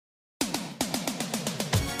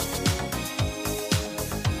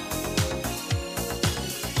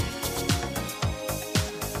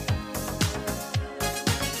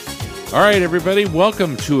All right, everybody,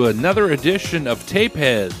 welcome to another edition of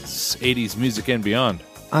Tapeheads, 80s Music and Beyond.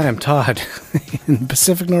 I am Todd in the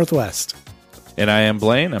Pacific Northwest. And I am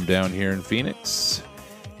Blaine. I'm down here in Phoenix.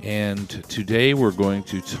 And today we're going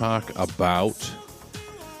to talk about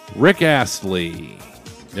Rick Astley,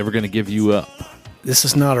 Never Gonna Give You Up. This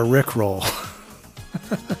is not a Rickroll.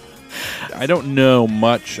 I don't know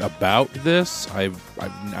much about this. I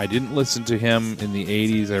didn't listen to him in the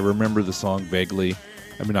 80s. I remember the song vaguely.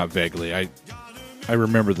 I mean, not vaguely. I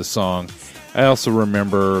remember the song. I also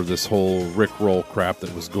remember this whole Rickroll crap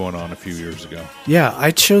that was going on a few years ago. Yeah,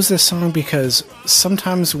 I chose this song because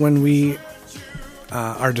sometimes when we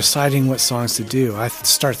are deciding what songs to do, I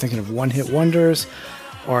start thinking of one-hit wonders,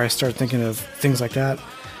 or I start thinking of things like that.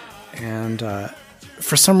 And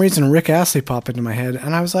for some reason, Rick Astley popped into my head,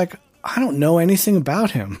 and I was like, I don't know anything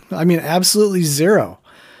about him. I mean, absolutely zero.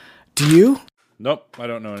 Do you? Nope, I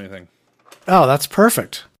don't know anything. Oh, that's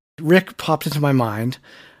perfect. Rick popped into my mind,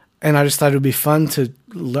 and I just thought it would be fun to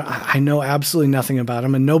learn. I know absolutely nothing about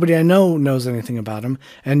him, and nobody I know knows anything about him,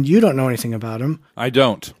 and you don't know anything about him. I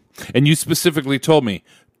don't. And you specifically told me,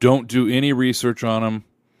 don't do any research on him.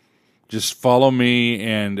 Just follow me,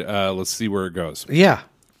 and let's see where it goes. Yeah,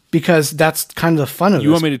 because that's kind of the fun of it. You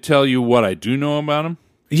want me to tell you what I do know about him?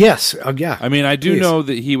 Yes. Yeah. I mean, I do Please. know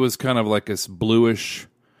that he was kind of like this bluish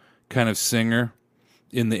kind of singer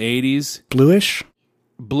in the 80s. Bluish?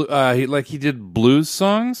 He did blues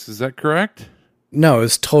songs, is that correct? No, it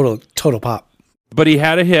was total pop. But he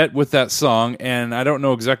had a hit with that song, and I don't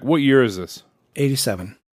know exactly, what year is this?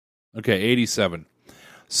 87. Okay, 87.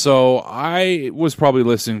 So I was probably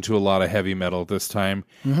listening to a lot of heavy metal at this time.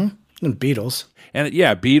 Mm-hmm. And Beatles. And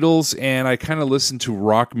yeah, Beatles, and I kind of listened to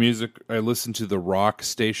rock music. I listened to the rock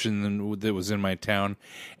station that was in my town,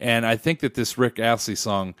 and I think that this Rick Astley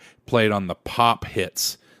song played on the pop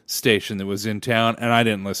hits station that was in town, and I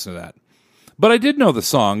didn't listen to that. But I did know the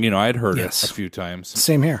song, I'd heard it a few times.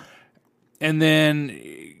 Same here. And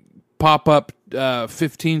then pop up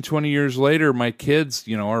 15, 20 years later, my kids,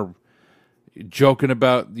 are joking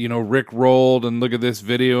about, Rick rolled and look at this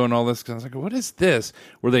video and all this. I was like, what is this?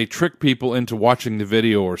 Where they trick people into watching the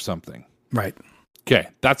video or something. Right. Okay,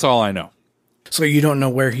 that's all I know. So you don't know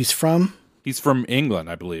where he's from? He's from England,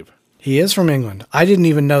 I believe. He is from England. I didn't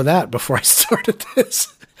even know that before I started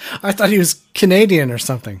this. I thought he was Canadian or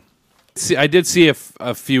something. See, I did see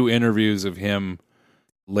a few interviews of him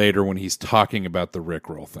later when he's talking about the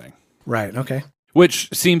Rickroll thing. Right, okay. Which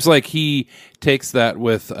seems like he takes that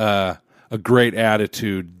with a great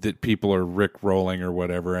attitude that people are Rickrolling or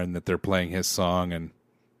whatever, and that they're playing his song, and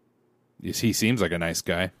he seems like a nice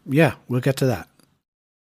guy. Yeah, we'll get to that.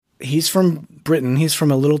 He's from Britain. He's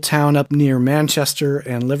from a little town up near Manchester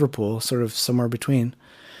and Liverpool, sort of somewhere between.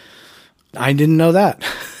 I didn't know that.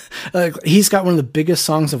 He's got one of the biggest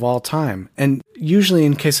songs of all time. And usually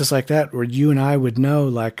in cases like that, where you and I would know,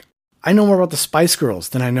 like, I know more about the Spice Girls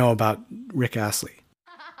than I know about Rick Astley.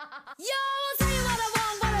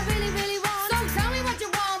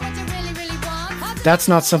 That's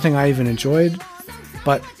not something I even enjoyed,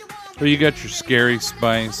 but... Well, you got your Scary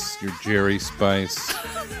Spice, your Jerry Spice,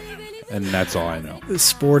 and that's all I know.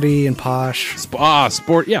 Sporty and posh.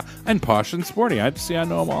 Sport, yeah, and posh and sporty. I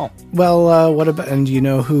know them all. Well, what about... And do you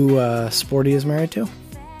know who Sporty is married to?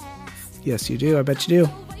 Yes, you do. I bet you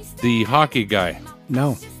do. The hockey guy.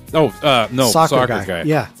 No. Oh, no, soccer guy.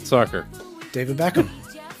 Yeah. Soccer. David Beckham.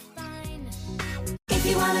 If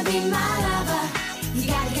you wanna be my lover, you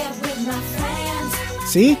gotta get with my friends.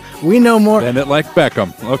 See? We know more. Bend it like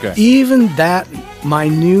Beckham. Okay. Even that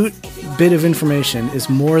minute bit of information is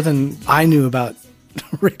more than I knew about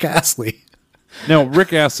Rick Astley. Now,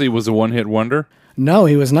 Rick Astley was a one-hit wonder? No,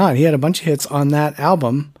 he was not. He had a bunch of hits on that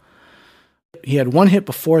album. He had one hit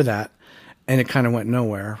before that, and it kind of went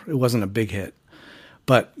nowhere. It wasn't a big hit.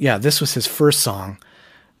 But yeah, this was his first song.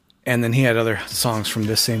 And then he had other songs from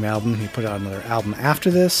this same album. He put out another album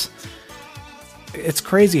after this. It's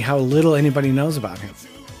crazy how little anybody knows about him.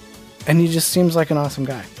 And he just seems like an awesome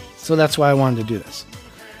guy. So that's why I wanted to do this.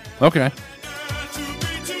 Okay.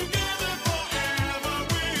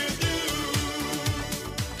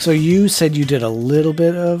 So you said you did a little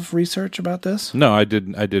bit of research about this? No, I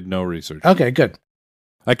did no research. Okay, good.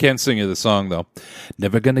 I can't sing you the song, though.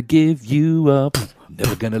 Never gonna give you up.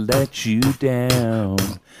 Never gonna let you down.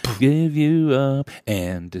 Give you up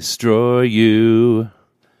and destroy you.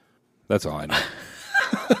 That's all I know.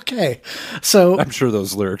 Okay. So I'm sure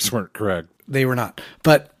those lyrics weren't correct. They were not.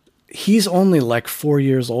 But he's only like 4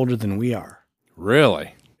 years older than we are.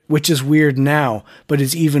 Really? Which is weird now, but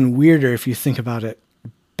it's even weirder if you think about it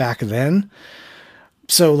back then.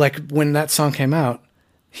 So like when that song came out,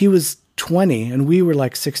 he was 20 and we were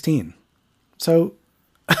like 16. So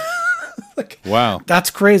Wow.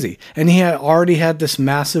 that's crazy. And he had already had this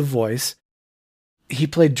massive voice. He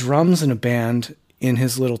played drums in a band in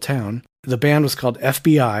his little town. The band was called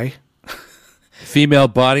FBI. Female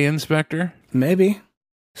body inspector? Maybe.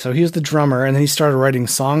 So he was the drummer, and then he started writing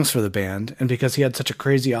songs for the band. And because he had such a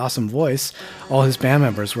crazy, awesome voice, all his band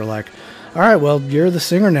members were like, all right, well, you're the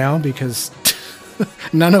singer now because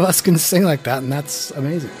none of us can sing like that, and that's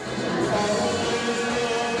amazing.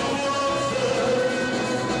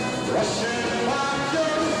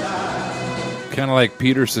 Kind of like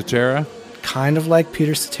Peter Cetera? Kind of like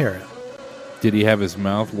Peter Cetera. Did he have his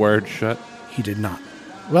mouth wired shut? He did not.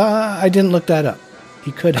 Well, I didn't look that up.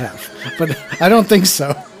 He could have, but I don't think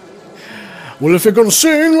so. Well, if you're going to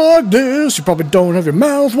sing like this, you probably don't have your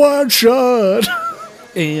mouth wide shut.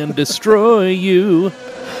 And destroy you.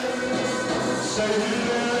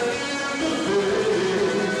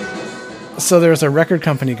 So there was a record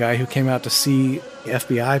company guy who came out to see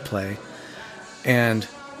FBI play, and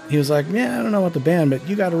he was like, yeah, I don't know about the band, but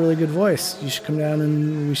you got a really good voice. You should come down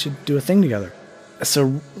and we should do a thing together.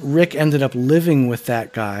 So Rick ended up living with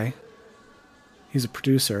that guy. He's a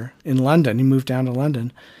producer in London. He moved down to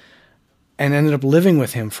London and ended up living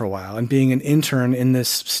with him for a while and being an intern in this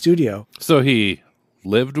studio. So he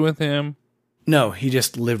lived with him? No, he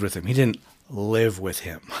just lived with him. He didn't live with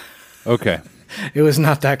him. Okay. It was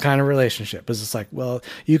not that kind of relationship. It was just like, well,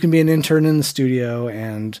 you can be an intern in the studio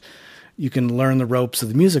and you can learn the ropes of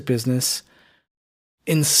the music business.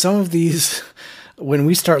 In some of these, when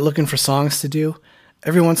we start looking for songs to do,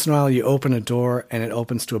 every once in a while you open a door and it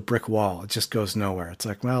opens to a brick wall. It just goes nowhere. It's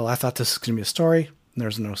like, well, I thought this was going to be a story. And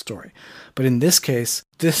there's no story. But in this case,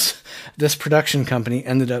 this production company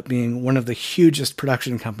ended up being one of the hugest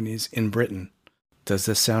production companies in Britain. Does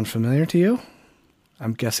this sound familiar to you?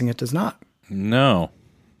 I'm guessing it does not. No.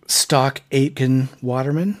 Stock Aitken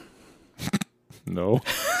Waterman? No.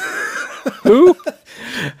 Who?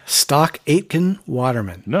 Stock Aitken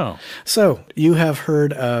Waterman. No. So, you have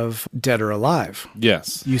heard of Dead or Alive.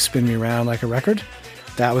 Yes. You Spin Me Round Like a Record?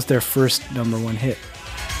 That was their first #1 hit.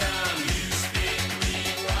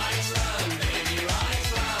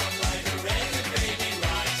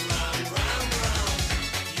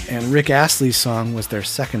 And Rick Astley's song was their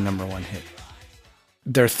second #1 hit.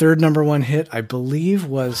 Their third #1 hit, I believe,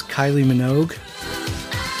 was Kylie Minogue.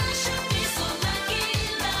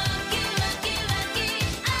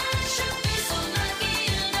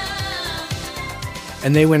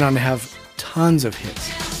 And they went on to have tons of hits.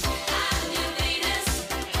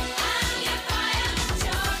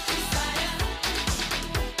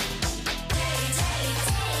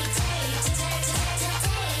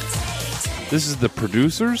 This is the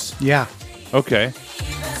producers? Yeah. Okay.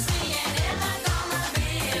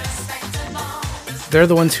 They're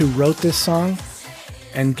the ones who wrote this song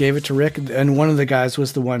and gave it to Rick. And one of the guys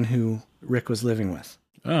was the one who Rick was living with.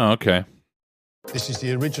 Oh, okay. This is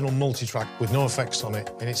the original multi-track with no effects on it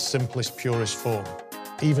in its simplest, purest form.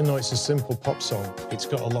 Even though it's a simple pop song, it's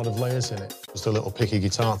got a lot of layers in it. Just the little picky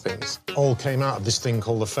guitar things. All came out of this thing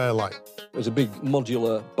called the Fairlight. There's a big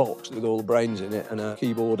modular box with all the brains in it and a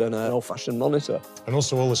keyboard and an old-fashioned monitor. And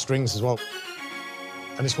also all the strings as well.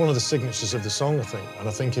 And it's one of the signatures of the song, I think. And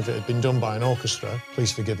I think if it had been done by an orchestra,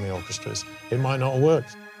 please forgive me, orchestras, it might not have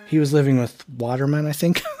worked. He was living with Waterman, I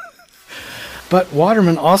think. But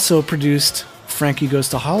Waterman also produced Frankie Goes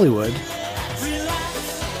to Hollywood.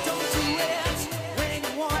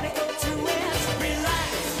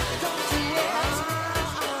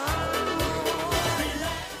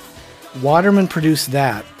 Waterman produced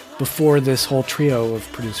that before this whole trio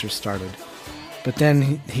of producers started. But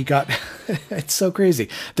then he got... It's so crazy.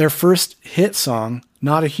 Their first hit song,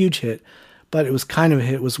 not a huge hit, but it was kind of a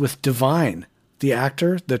hit, was with Divine, the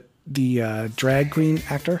actor, the drag queen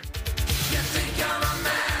actor.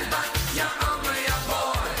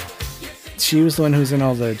 She was the one who was in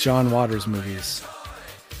all the John Waters movies.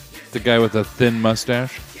 The guy with a thin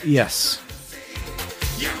mustache? Yes.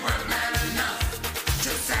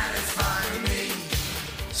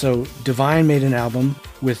 So Divine made an album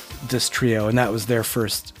with this trio, and that was their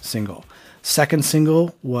first single. Second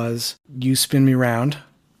single was You Spin Me Round,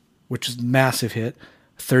 which was a massive hit.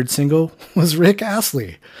 Third single was Rick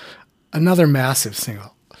Astley, another massive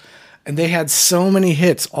single. And they had so many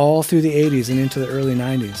hits all through the 80s and into the early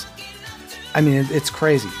 90s. I mean, it's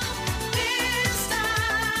crazy.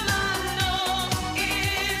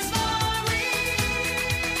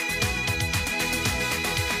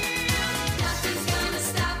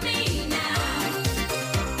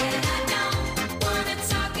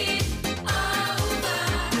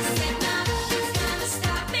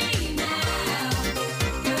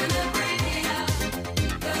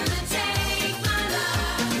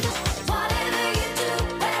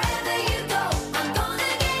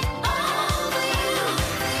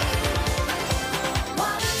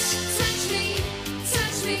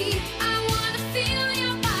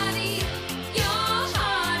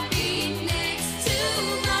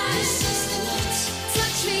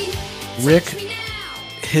 Rick,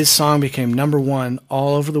 his song became number one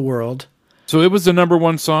all over the world. So it was the number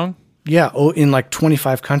one song? Yeah, in like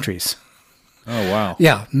 25 countries. Oh, wow.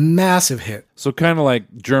 Yeah, massive hit. So kind of like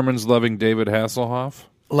Germans loving David Hasselhoff?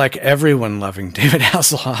 Like everyone loving David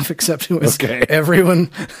Hasselhoff, except it was Okay. everyone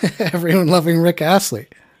loving Rick Astley.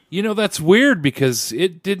 You know, that's weird because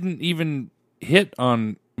it didn't even hit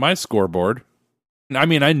on my scoreboard. I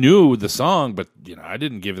mean, I knew the song, but, you know, I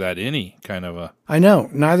didn't give that any kind of a... I know,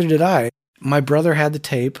 neither did I. My brother had the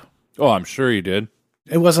tape. Oh, I'm sure you did.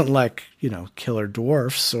 It wasn't like, you know, Killer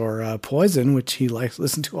Dwarfs or Poison, which he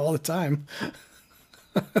listened to all the time.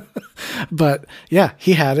 But yeah,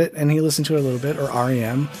 he had it and he listened to it a little bit, or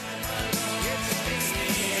REM.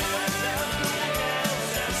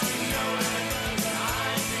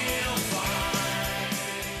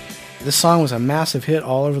 This song was a massive hit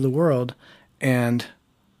all over the world, and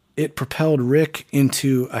it propelled Rick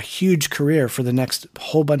into a huge career for the next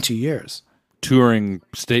whole bunch of years. Touring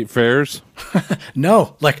state fairs?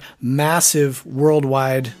 No, like massive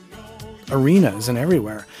worldwide arenas and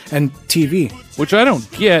everywhere, and TV. Which I don't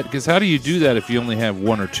get, because how do you do that if you only have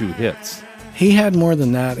one or two hits? He had more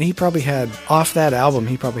than that. He probably had, off that album,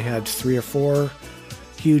 he probably had 3 or 4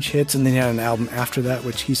 huge hits, and then he had an album after that,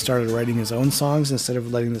 which he started writing his own songs instead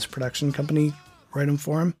of letting this production company write them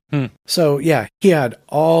for him. So yeah, he had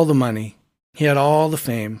all the money, he had all the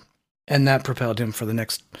fame, and that propelled him for the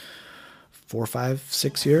next 4, 5,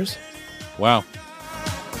 6 years. Wow.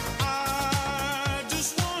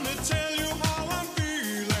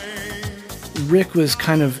 Rick was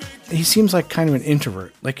he seems like kind of an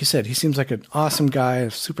introvert. Like you said, he seems like an awesome guy,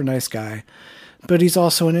 a super nice guy, but he's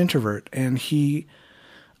also an introvert, and he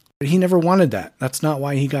never wanted that. That's not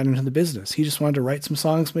why he got into the business. He just wanted to write some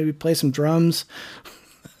songs, maybe play some drums,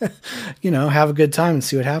 you know, have a good time and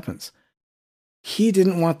see what happens. He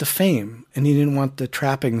didn't want the fame, and he didn't want the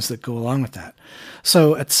trappings that go along with that.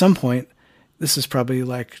 So at some point, this is probably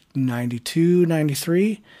like 92,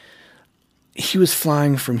 93, he was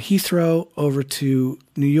flying from Heathrow over to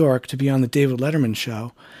New York to be on the David Letterman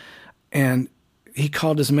show. And he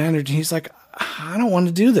called his manager and he's like, I don't want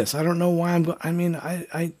to do this. I don't know why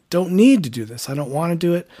I don't need to do this. I don't want to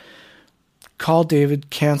do it. Call David,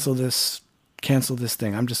 cancel this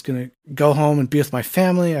thing. I'm just going to go home and be with my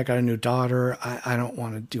family. I got a new daughter. I don't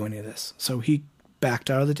want to do any of this. So he backed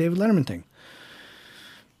out of the David Letterman thing.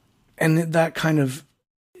 And that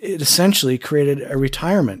it essentially created a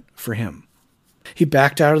retirement for him. He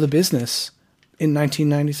backed out of the business in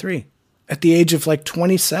 1993 at the age of like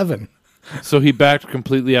 27. So he backed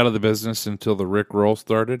completely out of the business until the Rick roll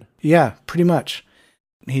started? Yeah, pretty much.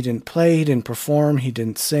 He didn't play, he didn't perform, he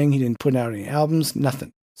didn't sing, he didn't put out any albums,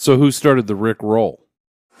 nothing. So who started the Rick roll?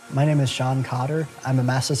 My name is Sean Cotter. I'm a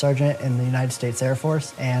Master Sergeant in the United States Air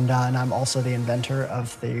Force, and I'm also the inventor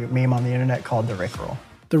of the meme on the internet called the Rick Roll.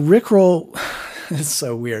 The Rick Roll is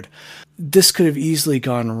so weird. This could have easily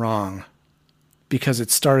gone wrong because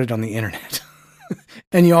it started on the internet.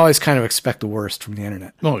 And you always kind of expect the worst from the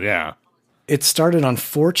internet. Oh, yeah. It started on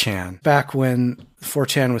 4chan, back when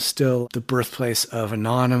 4chan was still the birthplace of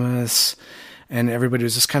Anonymous, and everybody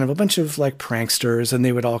was just kind of a bunch of like pranksters, and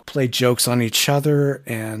they would all play jokes on each other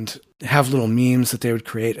and have little memes that they would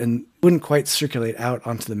create, and wouldn't quite circulate out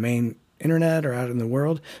onto the main internet or out in the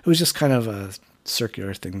world. It was just kind of a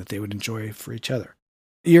circular thing that they would enjoy for each other.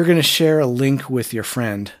 You're going to share a link with your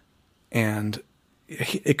friend, and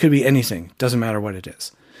it could be anything, doesn't matter what it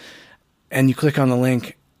is. And you click on the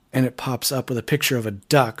link, and it pops up with a picture of a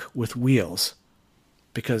duck with wheels.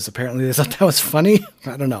 Because apparently they thought that was funny.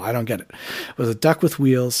 I don't know. I don't get it. It was a duck with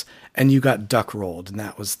wheels, and you got duck rolled, and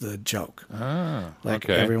that was the joke.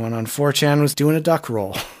 Everyone on 4chan was doing a duck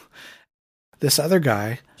roll. This other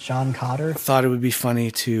guy, Sean Cotter, thought it would be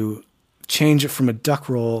funny to change it from a duck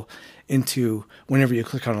roll into, whenever you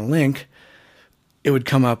click on a link, it would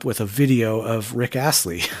come up with a video of Rick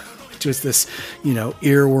Astley, which was this,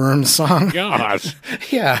 earworm song. Gosh.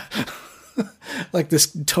 Yeah. Like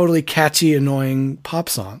this totally catchy, annoying pop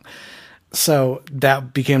song. So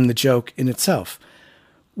that became the joke in itself,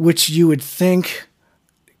 which you would think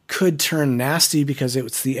could turn nasty because it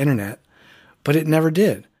was the internet, but it never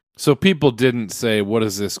did. So people didn't say, what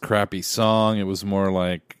is this crappy song? It was more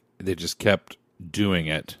like they just kept doing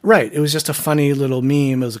it. Right. It was just a funny little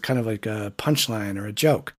meme. It was kind of like a punchline or a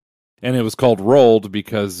joke. And it was called Rolled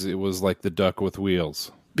because it was like the duck with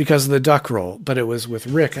wheels. Because of the duck roll, but it was with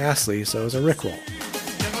Rick Astley, so it was a Rick roll.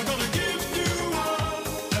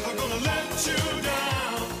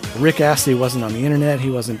 Rick Astley wasn't on the internet. He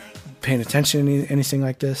wasn't paying attention to anything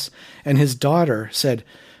like this. And his daughter said,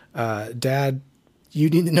 Dad, you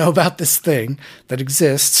need to know about this thing that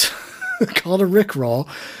exists called a Rick roll.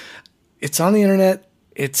 It's on the internet.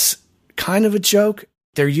 It's kind of a joke.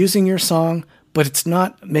 They're using your song, but it's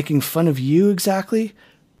not making fun of you exactly,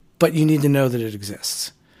 but you need to know that it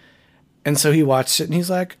exists. And so he watched it and he's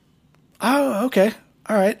like, oh, okay.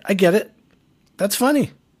 All right. I get it. That's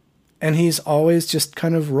funny. And he's always just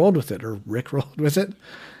kind of rolled with it, or Rick rolled with it.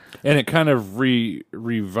 And it kind of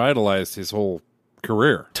revitalized his whole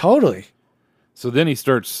career. Totally. So then he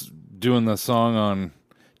starts doing the song on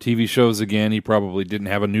TV shows again. He probably didn't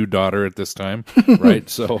have a new daughter at this time, right?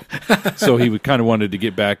 So he kind of wanted to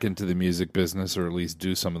get back into the music business, or at least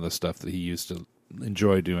do some of the stuff that he used to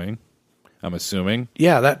enjoy doing, I'm assuming.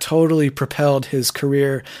 Yeah, that totally propelled his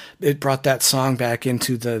career. It brought that song back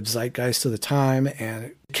into the zeitgeist of the time, and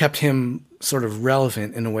it kept him sort of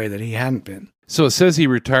relevant in a way that he hadn't been. So it says he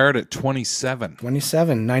retired at 27.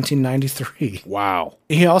 1993. Wow.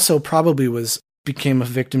 He also probably became a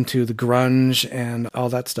victim to the grunge and all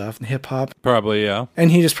that stuff, and hip hop. Probably, yeah. And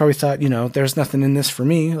he just probably thought, there's nothing in this for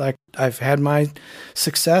me. Like, I've had my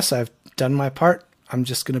success. I've done my part. I'm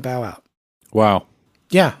just going to bow out. Wow.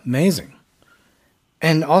 Yeah, amazing.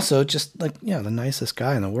 And also just the nicest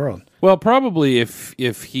guy in the world. Well, probably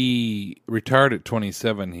if he retired at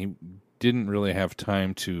 27, he didn't really have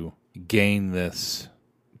time to gain this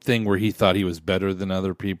thing where he thought he was better than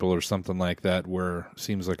other people or something like that, where it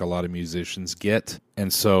seems like a lot of musicians get.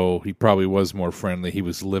 And so he probably was more friendly. He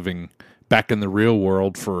was living back in the real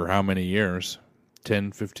world for how many years?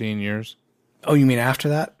 10, 15 years? Oh, you mean after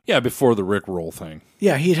that? Yeah, before the Rick Roll thing.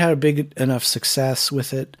 Yeah, he'd had a big enough success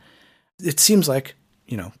with it. It seems like,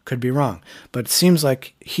 could be wrong, but it seems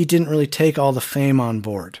like he didn't really take all the fame on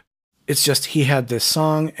board. It's just he had this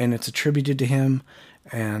song and it's attributed to him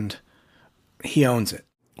and he owns it.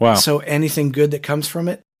 Wow. So anything good that comes from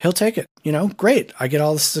it, he'll take it. Great. I get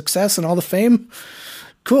all the success and all the fame.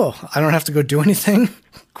 Cool. I don't have to go do anything.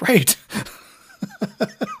 Great.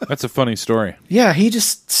 That's a funny story. Yeah, he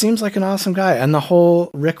just seems like an awesome guy. And the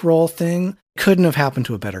whole Rickroll thing couldn't have happened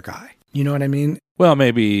to a better guy. You know what I mean? Well,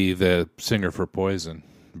 maybe the singer for Poison,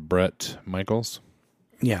 Bret Michaels.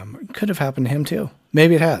 Yeah, it could have happened to him too.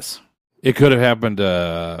 Maybe it has. It could have happened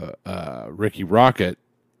to Ricky Rocket,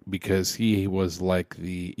 because he was like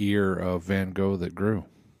the ear of Van Gogh that grew.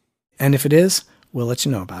 And if it is, we'll let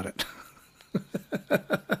you know about it.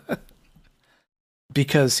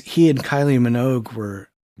 Because he and Kylie Minogue were...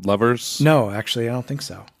 Lovers? No, actually, I don't think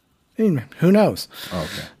so. I mean, who knows? Oh,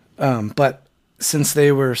 okay. But since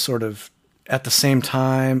they were sort of at the same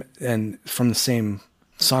time and from the same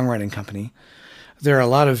songwriting company, there are a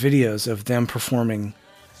lot of videos of them performing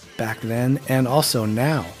back then and also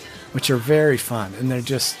now, which are very fun. And they're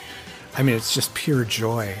just, it's just pure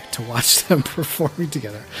joy to watch them performing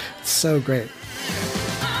together. It's so great.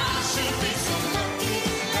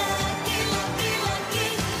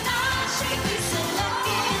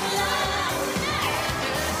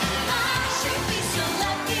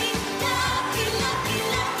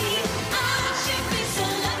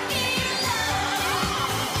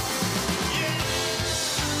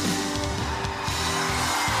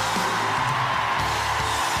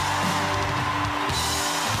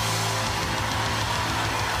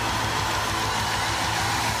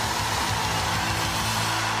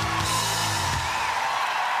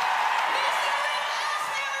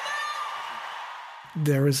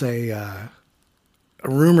 There was a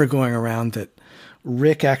rumor going around that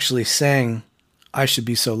Rick actually sang "I Should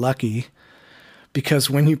Be So Lucky" because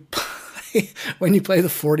when you play the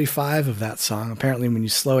 45 of that song, apparently when you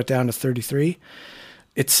slow it down to 33,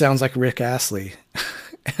 it sounds like Rick Astley.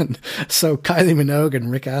 And so Kylie Minogue and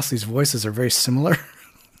Rick Astley's voices are very similar.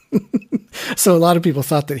 So a lot of people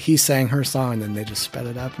thought that he sang her song and then they just sped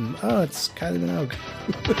it up and, oh, it's Kylie Minogue.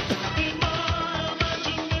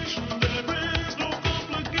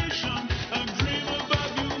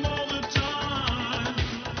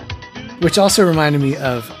 Which also reminded me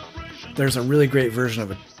of, there's a really great version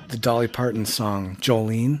of the Dolly Parton song,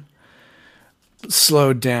 Jolene,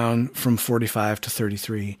 slowed down from 45 to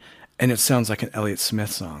 33, and it sounds like an Elliott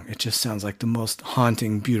Smith song. It just sounds like the most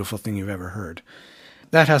haunting, beautiful thing you've ever heard.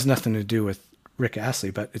 That has nothing to do with Rick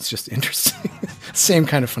Astley, but it's just interesting. Same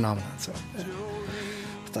kind of phenomenon. So I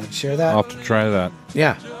thought I'd share that. I'll have to try that.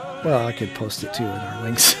 Yeah. Well, I could post it too in our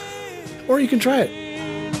links. Or you can try it.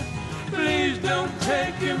 Please don't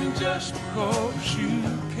take him just because you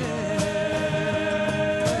can.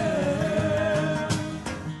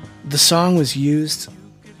 The song was used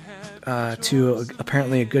to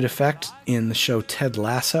apparently a good effect in the show Ted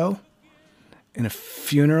Lasso, in a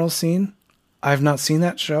funeral scene. I have not seen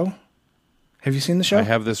that show. Have you seen the show? I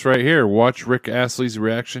have this right here. Watch Rick Astley's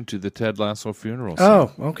reaction to the Ted Lasso funeral scene.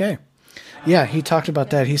 Oh, okay. Yeah, he talked about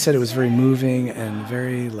that. He said it was very moving and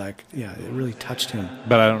very it really touched him.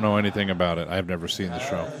 But I don't know anything about it. I've never seen the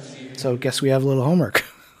show. So guess we have a little homework.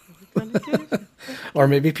 Or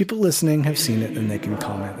maybe people listening have seen it and they can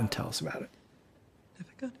comment and tell us about it.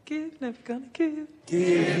 Never gonna give, never gonna give.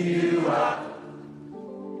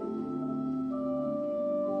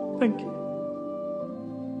 Thank you.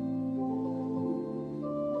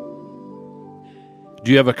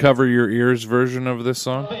 Do you have a cover your ears version of this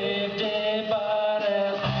song?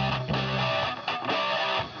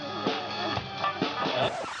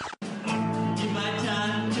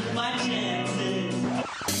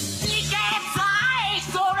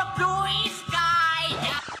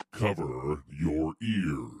 Cover your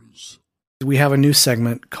ears. We have a new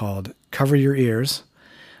segment called Cover Your Ears,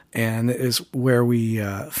 and it is where we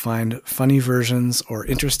find funny versions or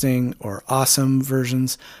interesting or awesome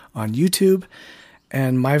versions on YouTube.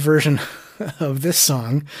 And my version of this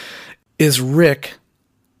song is Rick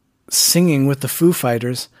singing with the Foo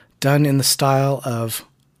Fighters, done in the style of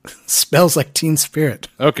Smells Like Teen Spirit.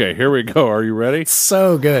 Okay, here we go. Are you ready?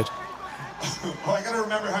 So good. Oh, I gotta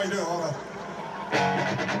remember how you do it. Hold on.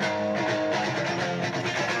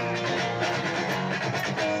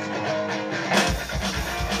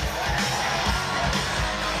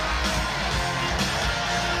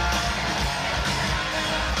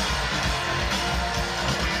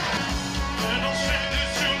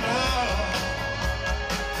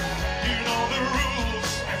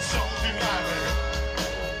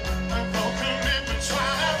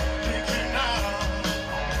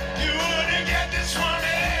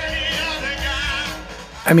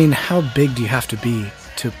 I mean, how big do you have to be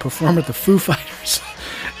to perform with the Foo Fighters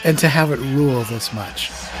and to have it rule this much?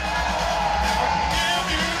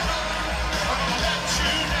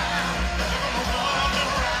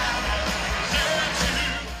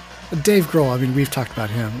 Dave Grohl, I mean, we've talked about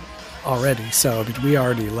him already, so I mean, we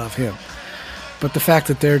already love him. But the fact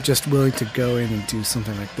that they're just willing to go in and do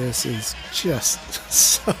something like this is just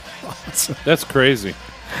so awesome. That's crazy.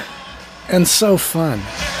 And so fun.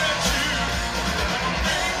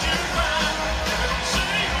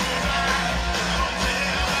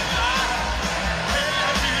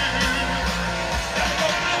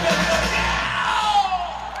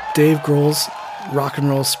 Dave Grohl's rock and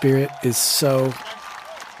roll spirit is so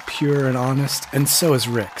pure and honest, and so is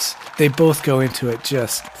Rick's. They both go into it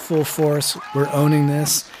just full force. We're owning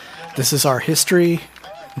this. This is our history.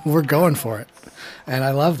 We're going for it. And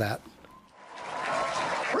I love that.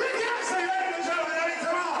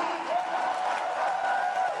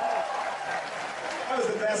 That was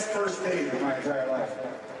the best first date of my entire life.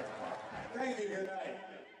 Thank you. Good night.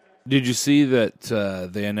 Did you see that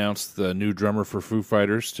they announced the new drummer for Foo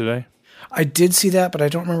Fighters today? I did see that, but I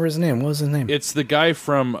don't remember his name. What was his name? It's the guy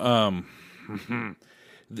from...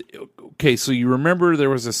 okay, so you remember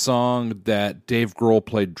there was a song that Dave Grohl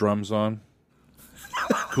played drums on?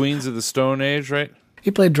 Queens of the Stone Age, right?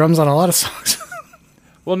 He played drums on a lot of songs.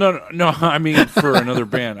 Well, no, I mean for another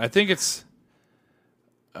band. I think it's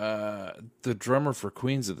the drummer for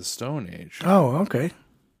Queens of the Stone Age. Oh, okay.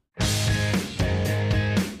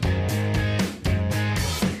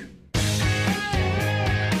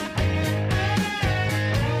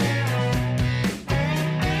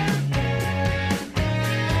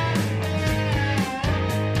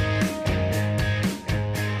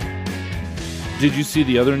 Did you see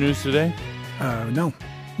the other news today? No.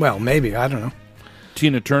 Well, maybe. I don't know.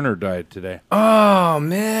 Tina Turner died today. Oh,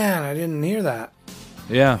 man. I didn't hear that.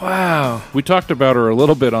 Yeah. Wow. We talked about her a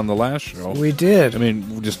little bit on the last show. We did. I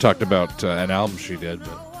mean, we just talked about an album she did.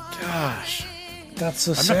 But Gosh. That's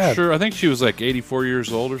so I'm sad. not sure. I think she was like 84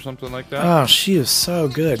 years old or something like that. Oh, she is so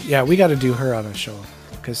good. Yeah, we got to do her on a show.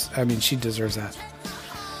 Because, I mean, she deserves that.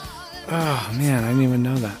 Oh, man. I didn't even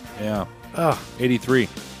know that. Yeah. Oh. 83.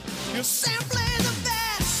 You're simply the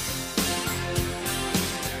best.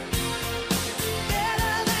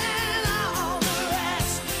 Better than all the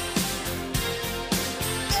rest.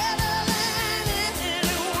 Better than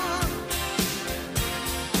anyone.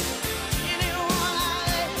 Anyone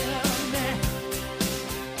I've ever met.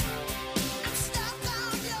 I'm stuck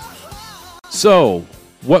on your heart. So,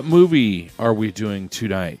 what movie are we doing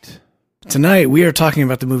tonight? Tonight, we are talking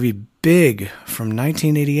about the movie Big from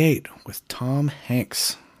 1988 with Tom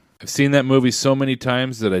Hanks. I've seen that movie so many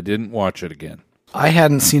times that I didn't watch it again. I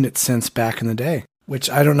hadn't seen it since back in the day, which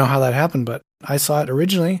I don't know how that happened, but I saw it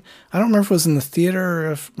originally. I don't remember if it was in the theater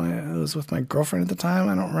or if it was with my girlfriend at the time.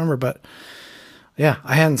 I don't remember, but yeah,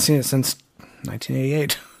 I hadn't seen it since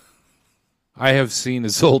 1988. I have seen a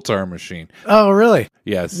Zoltar machine. Oh, really?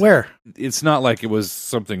 Yes. Where? It's not like it was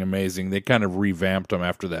something amazing. They kind of revamped them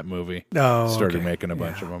after that movie. Oh, Started okay. making a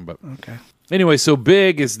bunch of them. But Okay. anyway, so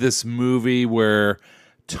Big is this movie where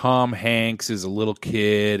Tom Hanks is a little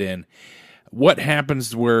kid, and what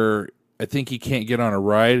happens where I think he can't get on a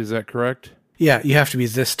ride. Is that correct? Yeah, you have to be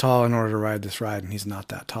this tall in order to ride this ride, and he's not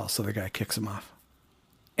that tall, so the guy kicks him off.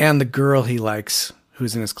 And the girl he likes,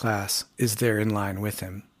 who's in his class, is there in line with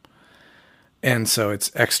him. And so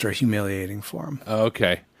it's extra humiliating for him.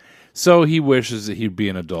 Okay. So he wishes that he'd be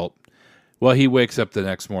an adult. Well, he wakes up the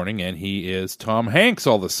next morning, and he is Tom Hanks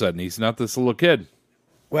all of a sudden. He's not this little kid.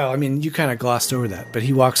 Well, I mean, you kind of glossed over that, but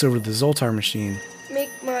he walks over to the Zoltar machine,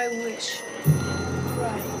 Make my wish.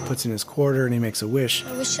 Right. puts in his quarter, and he makes a wish.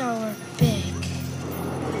 I wish I were big.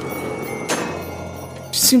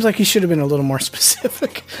 Seems like he should have been a little more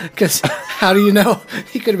specific, because how do you know?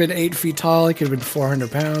 He could have been 8 feet tall, he could have been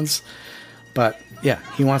 400 pounds. But yeah,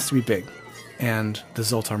 he wants to be big. And the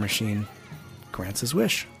Zoltar machine grants his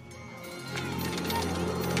wish.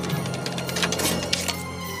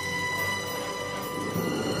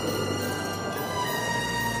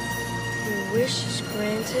 Your wish is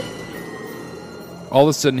granted. All of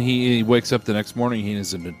a sudden, he wakes up the next morning. He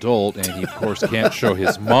is an adult, and he, of course, can't show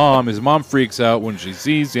his mom. His mom freaks out when she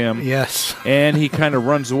sees him. Yes. And he kind of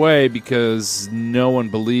runs away because no one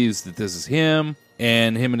believes that this is him.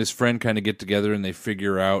 And him and his friend kind of get together, and they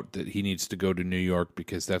figure out that he needs to go to New York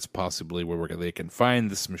because that's possibly where they can find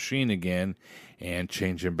this machine again and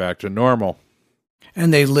change him back to normal.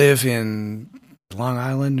 And they live in Long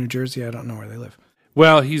Island, New Jersey. I don't know where they live.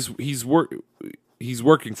 Well, he's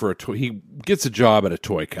working for a toy. He gets a job at a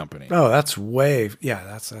toy company. Oh, that's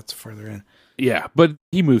that's further in. Yeah, but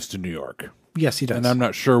he moves to New York. Yes, he does. And I'm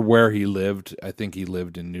not sure where he lived. I think he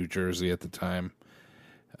lived in New Jersey at the time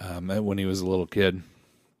when he was a little kid.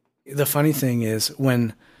 The funny thing is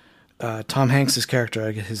when Tom Hanks' character,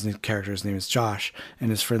 I guess his character's name is Josh,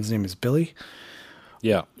 and his friend's name is Billy.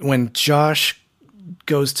 Yeah. When Josh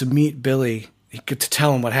goes to meet Billy, to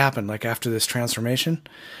tell him what happened, like after this transformation,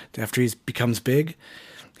 after he becomes big,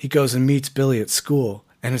 he goes and meets Billy at school.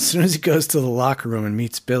 And as soon as he goes to the locker room and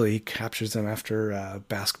meets Billy, he captures him after a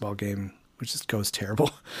basketball game, which just goes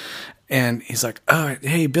terrible. And he's like, "Oh,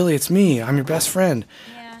 hey, Billy, it's me. I'm your best friend."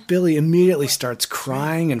 Yeah. Billy immediately starts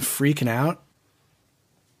crying and freaking out.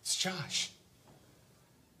 It's Josh.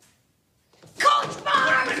 Coach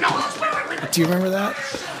Barnes! Do you remember that?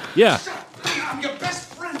 Yeah. I'm your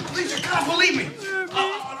best friend. Please, you can't believe me.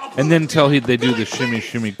 And then they do the shimmy,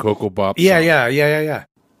 shimmy, Cocoa Bop song. Yeah.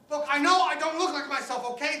 Look, I know I don't look like myself,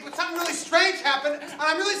 okay? But something really strange happened, and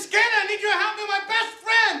I'm really scared. I need you to help me, my best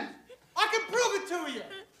friend. I can prove it to you.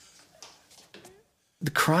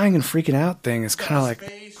 The crying and freaking out thing is kind of like,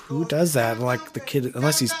 who does that? Like the kid,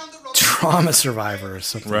 unless he's trauma survivor or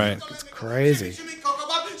something. Right. Like, it's crazy. Shimmy, cocoa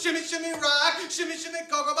bop, shimmy, shimmy, rock. Shimmy, shimmy,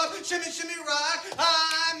 cocoa bop, shimmy, shimmy, rock.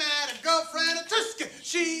 I met a girlfriend, a Triscuit.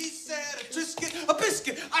 She said a Triscuit, a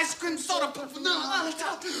biscuit, ice cream, soda, pop, vanilla on the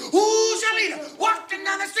top. Ooh, Shalita, walking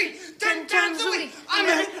down the street 10 times a week. I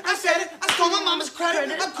met it, I said it, I stole my mama's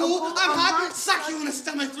credit. I'm cool, I'm hot, suck you in the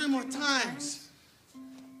stomach 3 more times.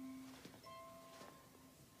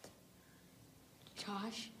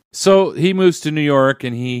 Josh? So he moves to New York,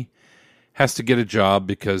 and he has to get a job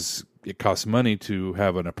because it costs money to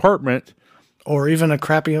have an apartment. Or even a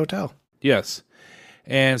crappy hotel. Yes.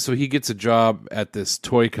 And so he gets a job at this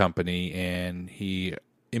toy company, and he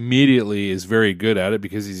immediately is very good at it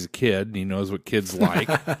because he's a kid and he knows what kids like.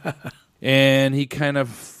 And he kind of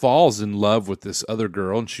falls in love with this other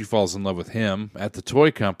girl, and she falls in love with him at the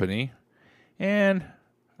toy company. And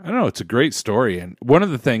I don't know, it's a great story. And one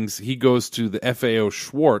of the things, he goes to the FAO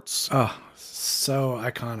Schwartz. Oh, so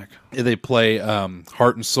iconic. They play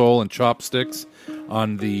Heart and Soul and Chopsticks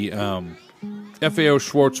on the FAO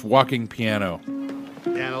Schwartz walking piano.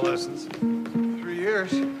 Piano lessons? 3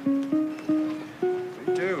 years. Me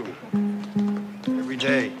too. Every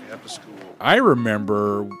day after school. I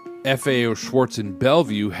remember FAO Schwartz in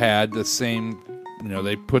Bellevue had the same,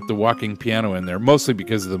 they put the walking piano in there, mostly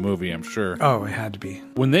because of the movie, I'm sure. Oh, it had to be.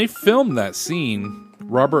 When they filmed that scene,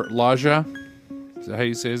 Robert Loggia, is that how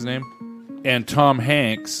you say his name? And Tom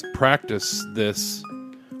Hanks practiced this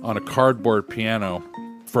on a cardboard piano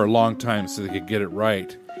for a long time so they could get it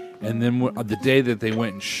right. And then the day that they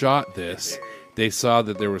went and shot this, they saw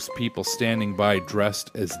that there was people standing by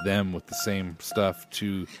dressed as them with the same stuff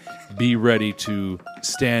to be ready to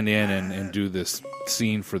stand in and do this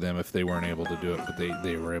scene for them if they weren't able to do it, but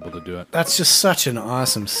they were able to do it. That's just such an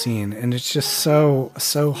awesome scene, and it's just so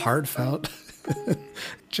heartfelt.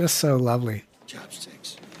 Just so lovely.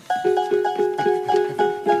 Chopsticks.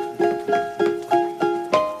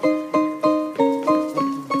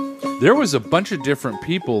 There was a bunch of different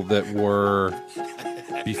people that were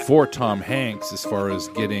before Tom Hanks as far as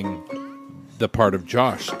getting the part of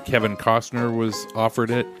Josh. Kevin Costner was offered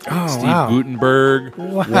it. Oh, Steve wow. Guttenberg,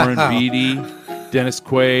 Wow. Warren Beatty, Dennis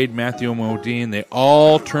Quaid, Matthew Modine. They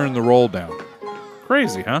all turned the role down.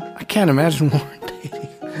 Crazy, huh? I can't imagine Warren Beatty.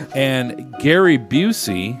 And Gary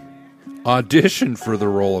Busey auditioned for the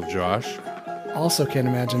role of Josh. Also can't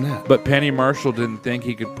imagine that. But Penny Marshall didn't think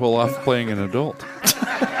he could pull off playing an adult.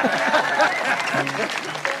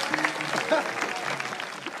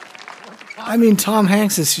 I mean, Tom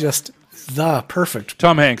Hanks is just the perfect.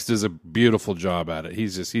 Tom Hanks does a beautiful job at it.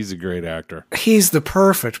 He's a great actor. He's the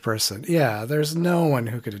perfect person. Yeah, there's no one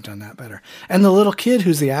who could have done that better. And the little kid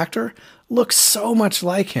who's the actor looks so much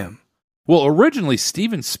like him. Well, originally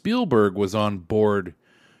Steven Spielberg was on board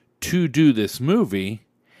to do this movie,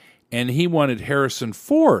 and he wanted Harrison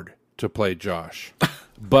Ford to play Josh.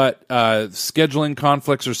 But scheduling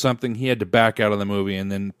conflicts or something, he had to back out of the movie,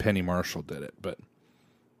 and then Penny Marshall did it. But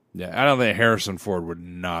yeah, I don't think Harrison Ford would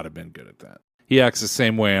not have been good at that. He acts the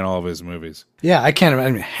same way in all of his movies. Yeah, I can't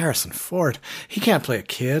imagine Harrison Ford. He can't play a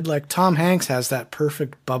kid. Like Tom Hanks has that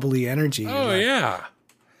perfect bubbly energy. Oh, like, yeah.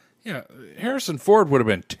 Yeah, Harrison Ford would have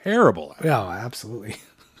been terrible at it. Yeah, absolutely.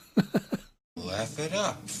 Laugh it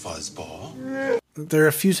up, fuzzball. There are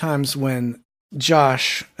a few times when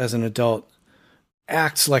Josh, as an adult,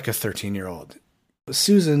 acts like a 13-year-old.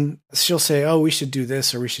 Susan, she'll say, oh, we should do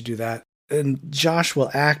this or we should do that. And Josh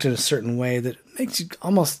will act in a certain way that makes you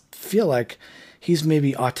almost feel like he's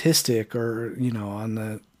maybe autistic or, you know, on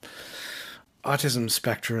the autism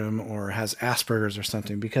spectrum or has Asperger's or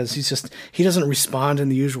something, because he doesn't respond in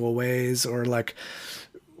the usual ways. Or like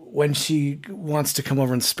when she wants to come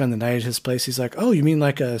over and spend the night at his place, he's like, oh, you mean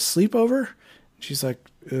like a sleepover? She's like,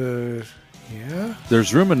 yeah.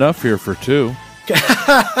 There's room enough here for two.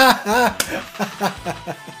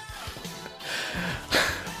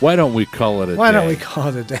 Why don't we call it a day? Why don't we call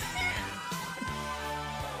it a day?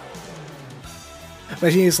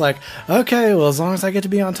 But he's like, okay, well, as long as I get to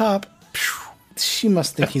be on top. She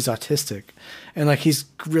must think he's autistic. And like he's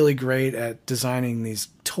really great at designing these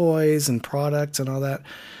toys and products and all that.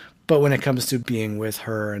 But when it comes to being with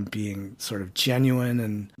her and being sort of genuine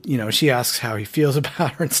and, you know, she asks how he feels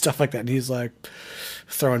about her and stuff like that. And he's like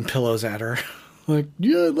throwing pillows at her. Like,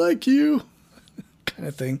 yeah, I like you. Kind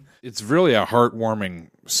of thing. It's really a heartwarming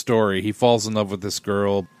story. He falls in love with this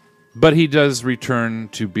girl, but he does return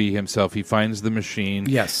to be himself. He finds the machine.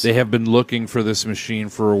 Yes. They have been looking for this machine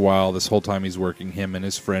for a while. This whole time he's working, him and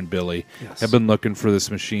his friend Billy have been looking for this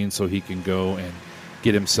machine so he can go and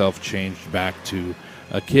get himself changed back to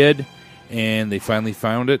a kid. And they finally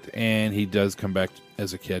found it, and he does come back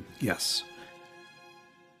as a kid. Yes.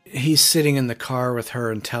 He's sitting in the car with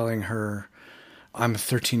her and telling her, I'm a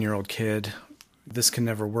 13-year-old kid. This can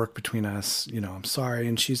never work between us. You know, I'm sorry.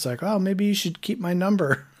 And she's like, oh, maybe you should keep my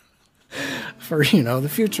number for, you know, the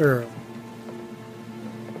future.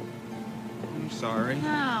 I'm sorry.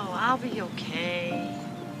 No, I'll be okay.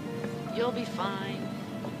 You'll be fine.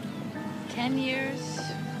 10 years,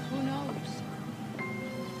 who knows?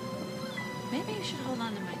 Maybe you should hold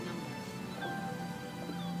on to my number.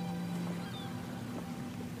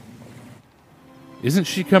 Isn't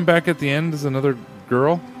she come back at the end as another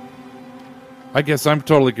girl? I guess I'm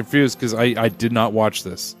totally confused because I did not watch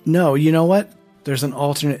this. No, you know what? There's an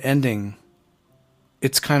alternate ending.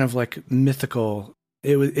 It's kind of like mythical.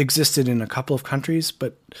 It existed in a couple of countries,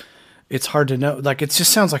 but it's hard to know. Like, it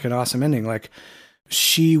just sounds like an awesome ending. Like,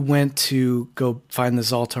 she went to go find the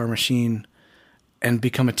Zoltar machine and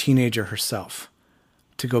become a teenager herself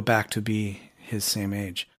to go back to be his same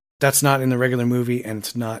age. That's not in the regular movie, and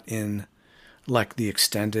it's not in, like, the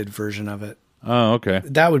extended version of it. Oh, okay.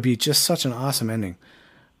 That would be just such an awesome ending,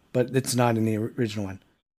 but it's not in the original one.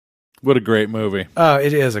 What a great movie. Oh,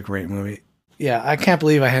 it is a great movie. Yeah, I can't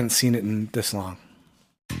believe I hadn't seen it in this long.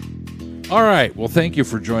 All right. Well, thank you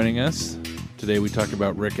for joining us. Today we talked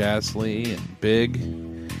about Rick Astley and Big,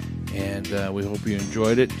 and we hope you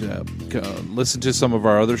enjoyed it. Listen to some of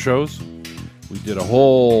our other shows. We did a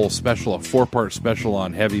whole special, a 4-part special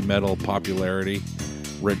on heavy metal popularity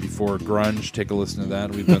right before grunge. Take a listen to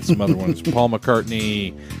that. We've done some other ones. Paul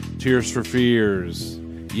McCartney, Tears for Fears.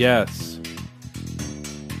 Yes.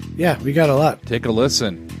 Yeah, we got a lot. Take a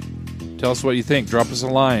listen. Tell us what you think. Drop us a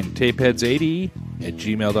line.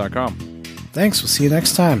 tapeheads80@gmail.com. Thanks. We'll see you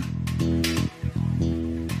next time.